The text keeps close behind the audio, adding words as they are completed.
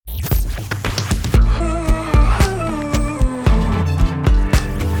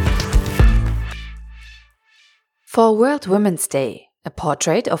For World Women's Day, a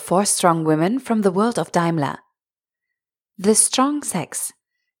portrait of 4 strong women from the world of Daimler. The Strong Sex,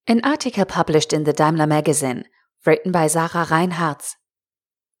 an article published in the Daimler magazine, written by Sarah Reinhardt.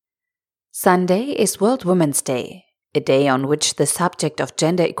 Sunday is World Women's Day, a day on which the subject of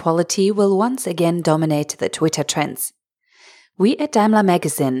gender equality will once again dominate the Twitter trends. We at Daimler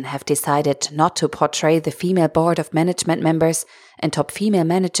magazine have decided not to portray the female board of management members and top female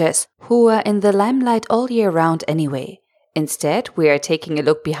managers who are in the limelight all year round anyway. Instead, we are taking a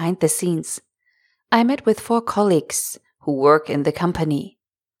look behind the scenes. I met with 4 colleagues who work in the company.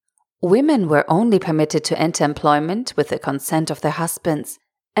 Women were only permitted to enter employment with the consent of their husbands,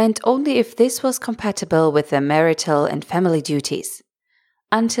 and only if this was compatible with their marital and family duties.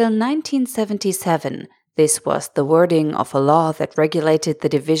 Until 1977, this was the wording of a law that regulated the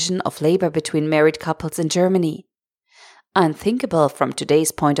division of labor between married couples in Germany. Unthinkable from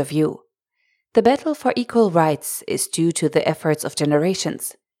today's point of view. The battle for equal rights is due to the efforts of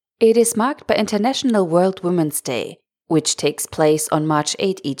generations. It is marked by International World Women's Day, which takes place on March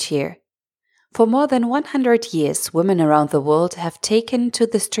 8 each year. For more than 100 years, women around the world have taken to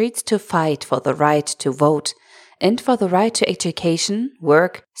the streets to fight for the right to vote and for the right to education,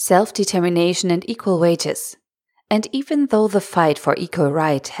 work, self-determination and equal wages. And even though the fight for equal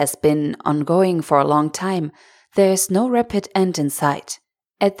right has been ongoing for a long time, there is no rapid end in sight.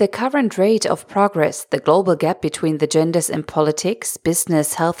 At the current rate of progress, the global gap between the genders in politics,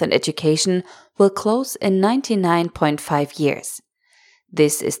 business, health and education will close in 99.5 years.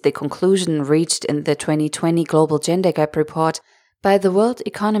 This is the conclusion reached in the 2020 Global Gender Gap Report by the World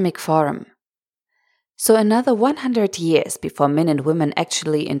Economic Forum. So another 100 years before men and women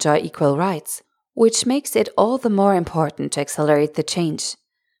actually enjoy equal rights, which makes it all the more important to accelerate the change,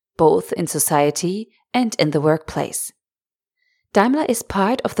 both in society and in the workplace. Daimler is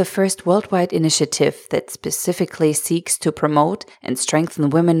part of the first worldwide initiative that specifically seeks to promote and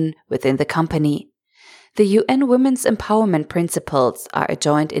strengthen women within the company. The UN Women's Empowerment Principles are a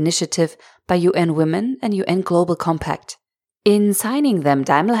joint initiative by UN Women and UN Global Compact. In signing them,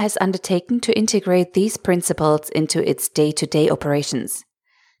 Daimler has undertaken to integrate these principles into its day-to-day operations.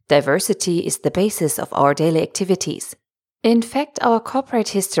 Diversity is the basis of our daily activities. In fact, our corporate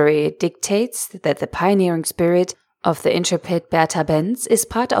history dictates that the pioneering spirit of the intrepid Bertha Benz is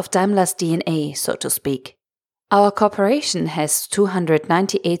part of Daimler's DNA, so to speak. Our corporation has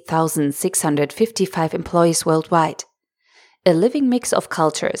 298,655 employees worldwide. A living mix of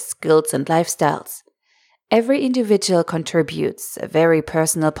cultures, skills and lifestyles. Every individual contributes a very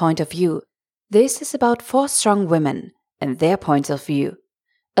personal point of view. This is about 4 strong women and their point of view.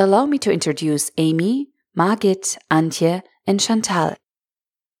 Allow me to introduce Amie, Margit, Antje and Chantalle.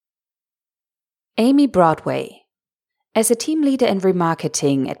 Amie Broadway. As a team leader in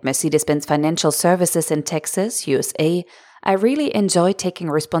remarketing at Mercedes-Benz Financial Services in Texas, USA, I really enjoy taking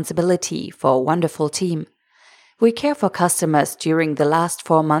responsibility for a wonderful team. We care for customers during the last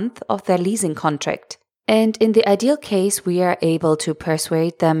 4 months of their leasing contract. And in the ideal case, we are able to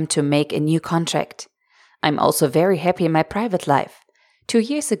persuade them to make a new contract. I'm also very happy in my private life. 2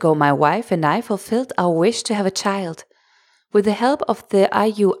 years ago, my wife and I fulfilled our wish to have a child. With the help of the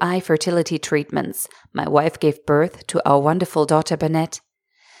IUI fertility treatments, my wife gave birth to our wonderful daughter Bernette.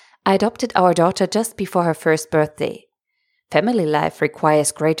 I adopted our daughter just before her first birthday. Family life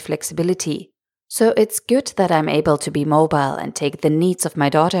requires great flexibility, so it's good that I'm able to be mobile and take the needs of my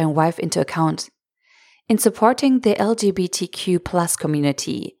daughter and wife into account. In supporting the LGBTQ+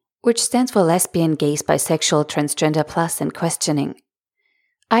 community, which stands for lesbian, gays, bisexual, transgender plus and questioning.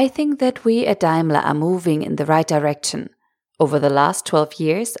 I think that we at Daimler are moving in the right direction. Over the last 12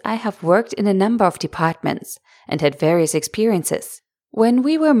 years, I have worked in a number of departments and had various experiences. When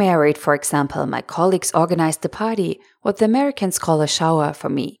we were married, for example, my colleagues organized a party, what the Americans call a shower, for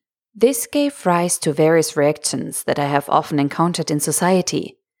me. This gave rise to various reactions that I have often encountered in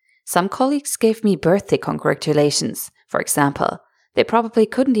society. Some colleagues gave me birthday congratulations, for example. They probably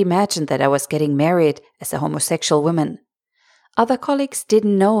couldn't imagine that I was getting married as a homosexual woman. Other colleagues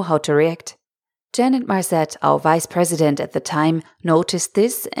didn't know how to react. Janet Marzette, our vice president at the time, noticed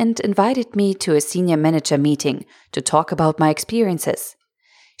this and invited me to a senior manager meeting to talk about my experiences.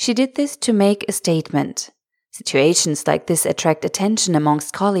 She did this to make a statement. Situations like this attract attention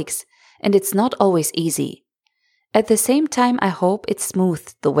amongst colleagues, and it's not always easy. At the same time, I hope it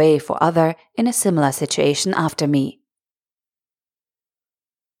smoothed the way for others in a similar situation after me.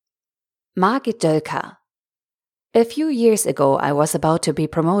 Margit. A few years ago, I was about to be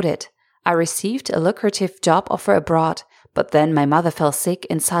promoted. I received a lucrative job offer abroad, but then my mother fell sick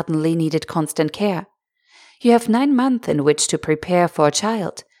and suddenly needed constant care. You have 9 months in which to prepare for a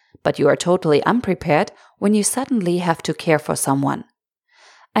child, but you are totally unprepared when you suddenly have to care for someone.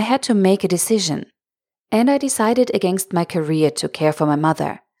 I had to make a decision, and I decided against my career to care for my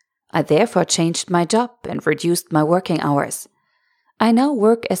mother. I therefore changed my job and reduced my working hours. I now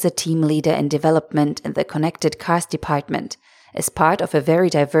work as a team leader in development in the connected cars department, as part of a very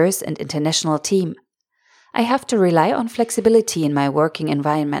diverse and international team. I have to rely on flexibility in my working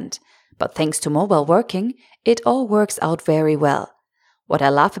environment, but thanks to mobile working, it all works out very well. What I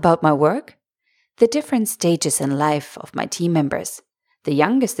love about my work? The different stages in life of my team members. The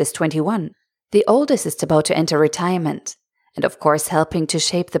youngest is 21. The oldest is about to enter retirement. And of course, helping to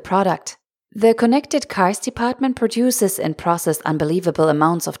shape the product. The connected cars department produces and processes unbelievable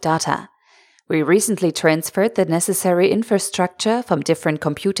amounts of data. We recently transferred the necessary infrastructure from different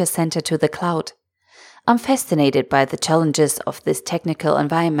computer centers to the cloud. I'm fascinated by the challenges of this technical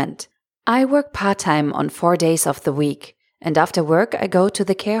environment. I work part-time on 4 days of the week, and after work I go to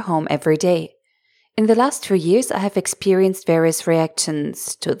the care home every day. In the last 2 years I have experienced various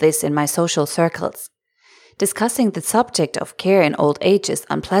reactions to this in my social circles. Discussing the subject of care in old age is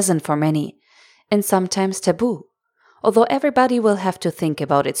unpleasant for many, and sometimes taboo, although everybody will have to think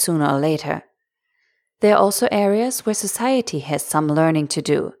about it sooner or later. There are also areas where society has some learning to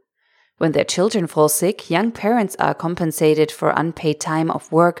do. When their children fall sick, young parents are compensated for unpaid time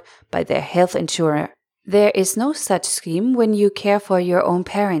off work by their health insurer. There is no such scheme when you care for your own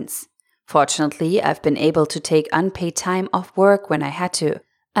parents. Fortunately, I've been able to take unpaid time off work when I had to.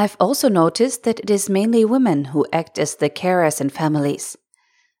 I've also noticed that it is mainly women who act as the carers in families.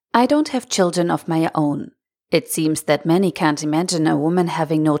 I don't have children of my own. It seems that many can't imagine a woman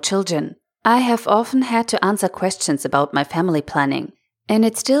having no children. I have often had to answer questions about my family planning, and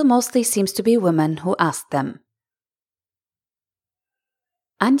it still mostly seems to be women who ask them.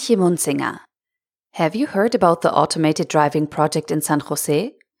 Antje. Have you heard about the automated driving project in San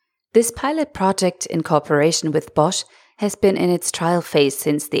Jose? This pilot project, in cooperation with Bosch, has been in its trial phase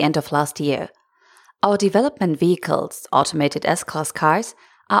since the end of last year. Our development vehicles, automated S-Class cars,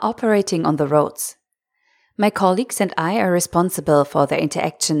 are operating on the roads. My colleagues and I are responsible for the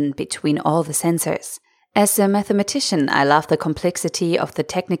interaction between all the sensors. As a mathematician, I love the complexity of the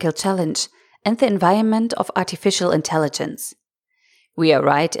technical challenge and the environment of artificial intelligence. We are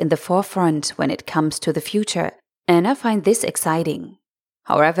right in the forefront when it comes to the future, and I find this exciting.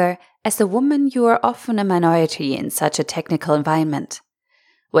 However, as a woman, you are often a minority in such a technical environment.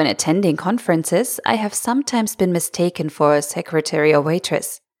 When attending conferences, I have sometimes been mistaken for a secretary or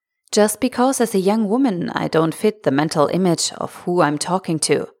waitress, just because as a young woman I don't fit the mental image of who I'm talking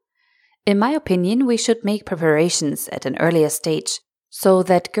to. In my opinion, we should make preparations at an earlier stage, so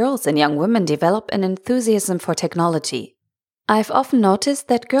that girls and young women develop an enthusiasm for technology. I've often noticed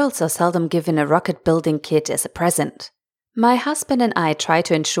that girls are seldom given a rocket building kit as a present. My husband and I try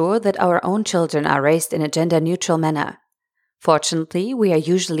to ensure that our own children are raised in a gender-neutral manner. Fortunately, we are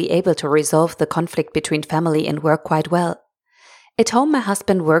usually able to resolve the conflict between family and work quite well. At home, my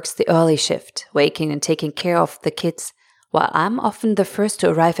husband works the early shift, waking and taking care of the kids, while I'm often the first to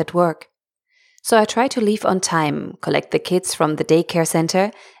arrive at work. So I try to leave on time, collect the kids from the daycare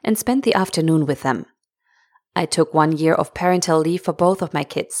center, and spend the afternoon with them. I took 1 year of parental leave for both of my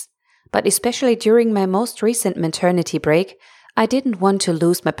kids. But especially during my most recent maternity break, I didn't want to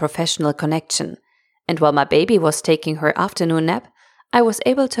lose my professional connection. And while my baby was taking her afternoon nap, I was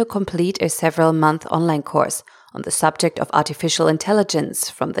able to complete a several-month online course on the subject of artificial intelligence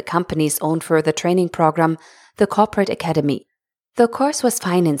from the company's own further training program, the Corporate Academy. The course was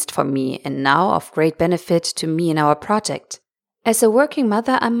financed for me and now of great benefit to me in our project. As a working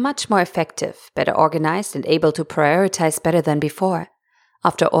mother, I'm much more effective, better organized, and able to prioritize better than before.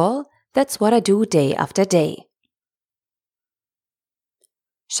 After all, that's what I do day after day.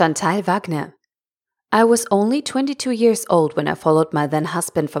 Chantalle. I was only 22 years old when I followed my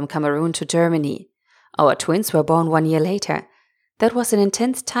then-husband from Cameroon to Germany. Our twins were born 1 year later. That was an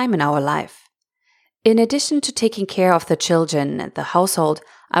intense time in our life. In addition to taking care of the children and the household,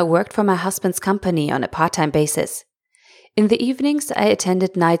 I worked for my husband's company on a part-time basis. In the evenings, I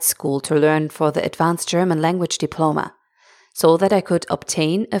attended night school to learn for the advanced German language diploma, so that I could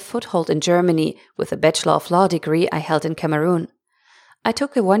obtain a foothold in Germany with a Bachelor of Law degree I held in Cameroon. I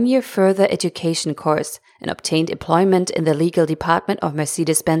took a 1-year further education course and obtained employment in the legal department of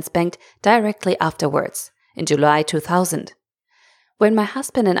Mercedes-Benz Bank directly afterwards, in July 2000. When my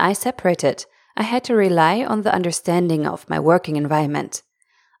husband and I separated, I had to rely on the understanding of my working environment.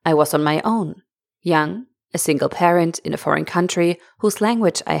 I was on my own, young, a single parent in a foreign country whose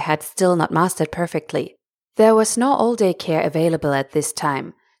language I had still not mastered perfectly. There was no all-day care available at this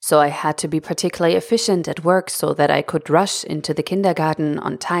time, so I had to be particularly efficient at work so that I could rush into the kindergarten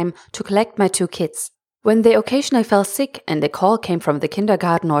on time to collect my 2 kids. When they occasionally fell sick and a call came from the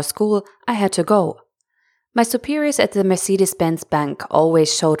kindergarten or school, I had to go. My superiors at the Mercedes-Benz Bank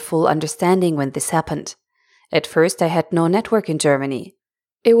always showed full understanding when this happened. At first I had no network in Germany.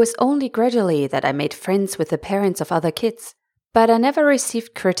 It was only gradually that I made friends with the parents of other kids. But I never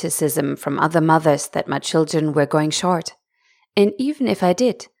received criticism from other mothers that my children were going short. And even if I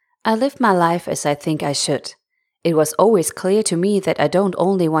did, I lived my life as I think I should. It was always clear to me that I don't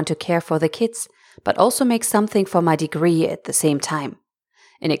only want to care for the kids, but also make something for my degree at the same time.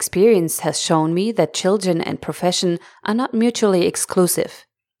 And experience has shown me that children and profession are not mutually exclusive,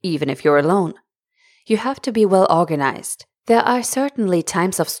 even if you're alone. You have to be well organized. There are certainly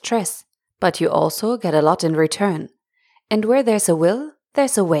times of stress, but you also get a lot in return. And where there's a will,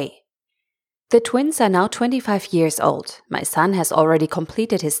 there's a way. The twins are now 25 years old. My son has already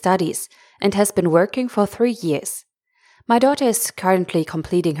completed his studies and has been working for 3 years. My daughter is currently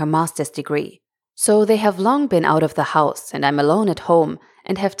completing her master's degree. So they have long been out of the house and I'm alone at home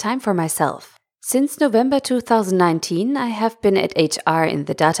and have time for myself. Since November 2019, I have been at HR in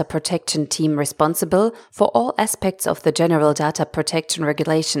the data protection team responsible for all aspects of the general data protection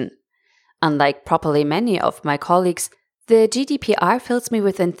regulation. Unlike probably many of my colleagues, the GDPR fills me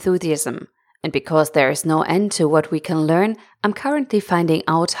with enthusiasm, and because there is no end to what we can learn, I'm currently finding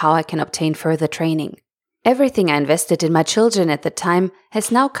out how I can obtain further training. Everything I invested in my children at the time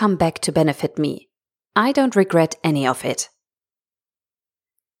has now come back to benefit me. I don't regret any of it.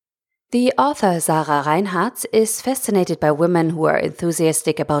 The author Sarah Reinhardt is fascinated by women who are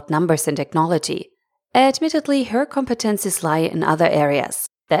enthusiastic about numbers and technology. Admittedly, her competencies lie in other areas.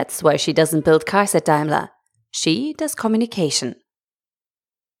 That's why she doesn't build cars at Daimler. She does communication.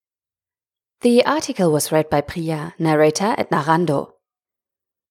 The article was read by Priya, narrator at Narando.